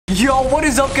Yo, what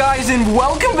is up guys, and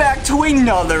welcome back to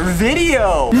another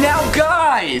video. Now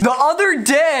guys, the other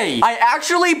day, I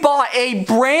actually bought a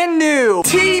brand new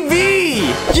TV.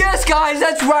 Yes guys,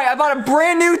 that's right, I bought a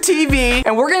brand new TV,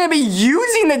 and we're gonna be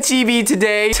using the TV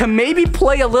today to maybe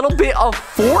play a little bit of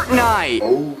Fortnite.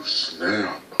 Oh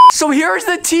snap. So here's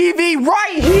the TV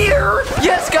right here.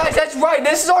 Yes, guys, that's right.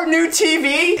 This is our new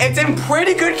TV. It's in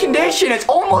pretty good condition. It's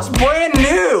almost brand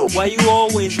new. Why you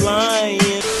always lying?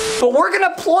 But we're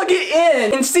gonna plug it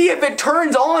in and see if it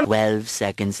turns on. 12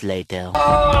 seconds later.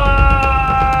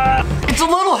 It's a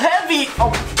little heavy.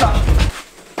 Oh,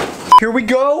 gosh. Here we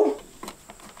go.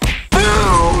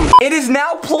 Boom! It is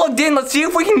now plugged in. Let's see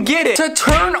if we can get it to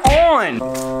turn on.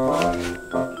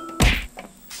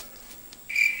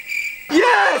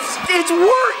 Yes! It's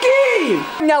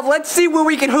working! Now let's see where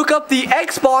we can hook up the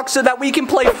Xbox so that we can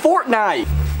play Fortnite.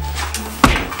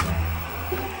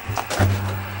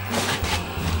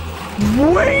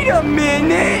 Wait a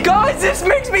minute! Guys, this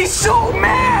makes me so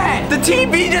mad! The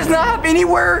TV does not have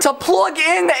anywhere to plug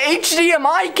in the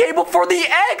HDMI cable for the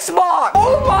Xbox!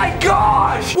 Oh my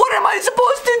gosh! What am I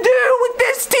supposed to do with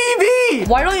this TV?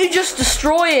 Why don't you just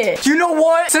destroy it? You know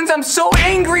what? Since I'm so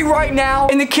angry right now,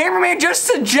 and the cameraman just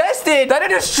suggested that I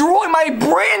destroy my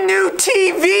brand new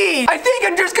TV, I think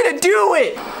I'm just gonna do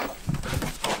it!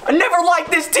 I never liked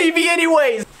this TV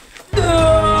anyways!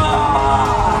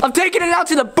 I'm taking it out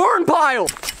to the burn pile!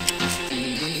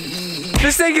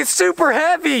 This thing is super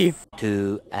heavy!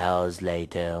 2 hours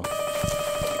later.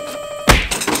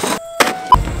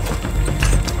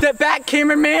 Step back,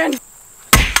 cameraman!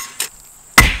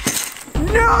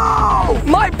 No!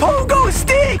 My pogo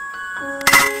stick!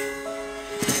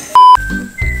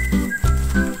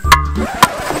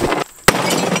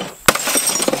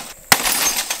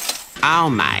 Oh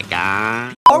my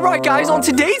god. Alright guys, on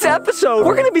today's episode,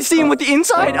 we're gonna be seeing what the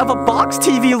inside of a box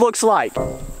TV looks like.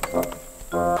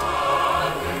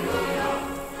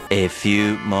 A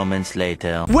few moments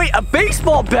later. Wait, a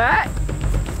baseball bat?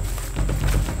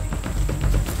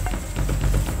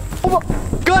 Oh my,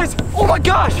 guys, oh my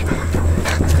gosh!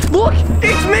 Look,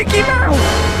 it's Mickey Mouse!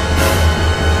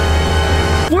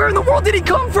 Where in the world did he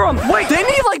come from? Wait,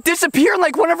 didn't he like disappear in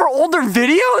like one of our older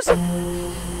videos?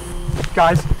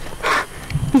 Guys,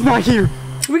 he's not here.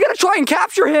 We gotta try and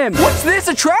capture him. What's this,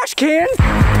 a trash can?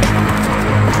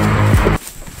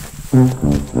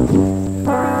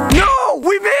 No,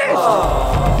 we missed!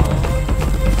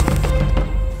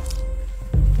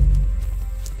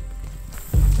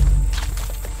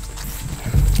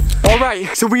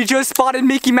 Alright, so we just spotted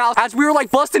Mickey Mouse as we were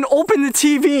like busting open the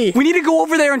TV. We need to go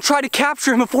over there and try to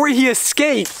capture him before he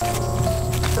escapes.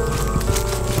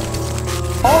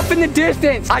 Off in the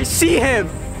distance, I see him.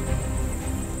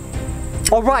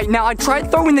 Alright, now I tried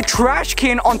throwing the trash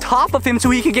can on top of him so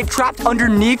he could get trapped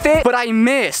underneath it, but I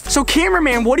missed. So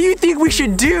cameraman, what do you think we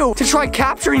should do to try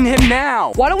capturing him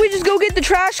now? Why don't we just go get the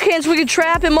trash can so we can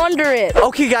trap him under it?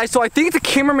 Okay guys, so I think the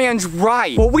cameraman's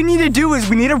right. What we need to do is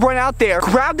we need to run out there,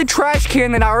 grab the trash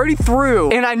can that I already threw,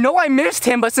 and I know I missed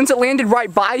him, but since it landed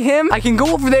right by him, I can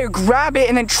go over there, grab it,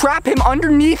 and then trap him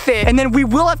underneath it, and then we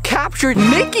will have captured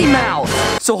Mickey Mouse.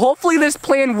 So hopefully this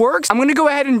plan works. I'm gonna go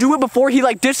ahead and do it before he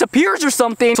like disappears or something.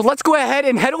 So let's go ahead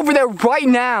and head over there right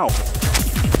now.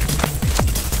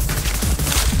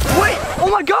 Wait, oh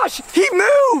my gosh, he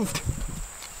moved.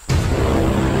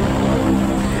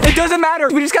 It doesn't matter,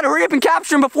 we just gotta hurry up and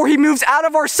capture him before he moves out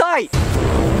of our sight.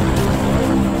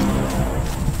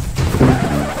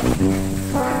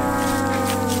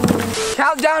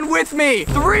 Countdown with me.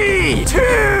 3, 2,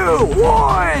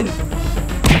 1.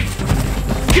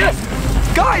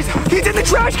 Yes, guys, he's in the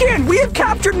trash can. We have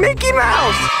captured Mickey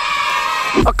Mouse.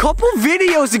 A couple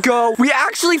videos ago, we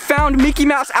actually found Mickey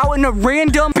Mouse out in a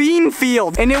random bean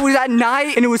field, and it was at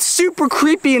night, and it was super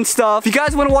creepy and stuff. If you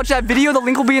guys want to watch that video, the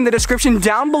link will be in the description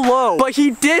down below. But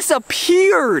he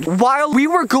disappeared while we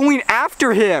were going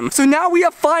after him. So now we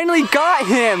have finally got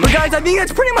him. But guys, I think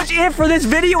that's pretty much it for this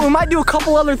video. We might do a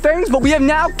couple other things, but we have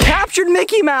now captured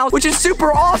Mickey Mouse, which is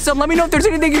super awesome. Let me know if there's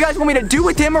anything you guys want me to do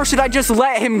with him, or should I just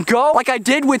let him go like I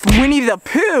did with Winnie the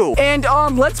Pooh? And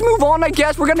let's move on, I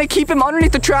guess. We're gonna keep him underneath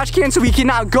the trash can so he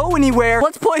cannot go anywhere.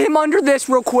 Let's put him under this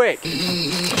real quick.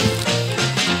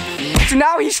 So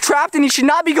now he's trapped and he should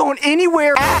not be going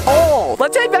anywhere at all.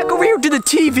 Let's head back over here to the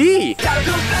TV.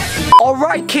 All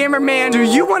right, cameraman, do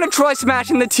you want to try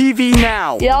smashing the TV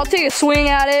now? Yeah, I'll take a swing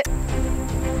at it.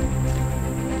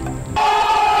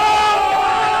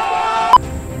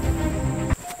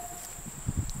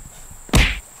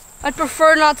 I'd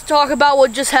prefer not to talk about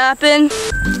what just happened.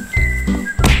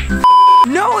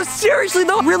 No, No, seriously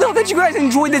though, I really hope that you guys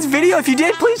enjoyed this video. If you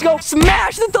did, please go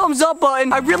smash the thumbs up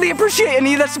button. I really appreciate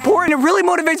any of that support, and it really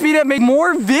motivates me to make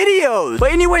more videos.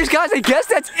 But anyways, guys, I guess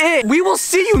that's it. We will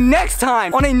see you next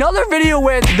time on another video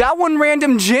with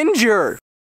ThatOneRandom Ginger.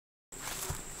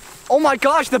 Oh my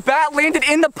gosh, the bat landed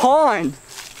in the pond.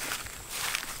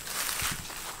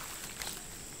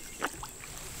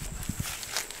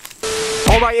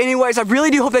 Alright, anyways, I really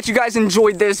do hope that you guys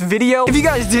enjoyed this video. If you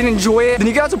guys did enjoy it, then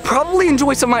you guys will probably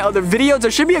enjoy some of my other videos.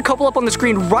 There should be a couple up on the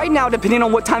screen right now, depending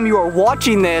on what time you are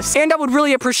watching this. And I would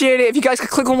really appreciate it if you guys could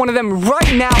click on one of them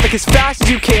right now, like as fast as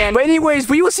you can. But anyways,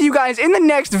 we will see you guys in the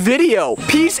next video.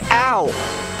 Peace out.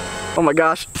 Oh my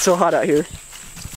gosh, it's so hot out here.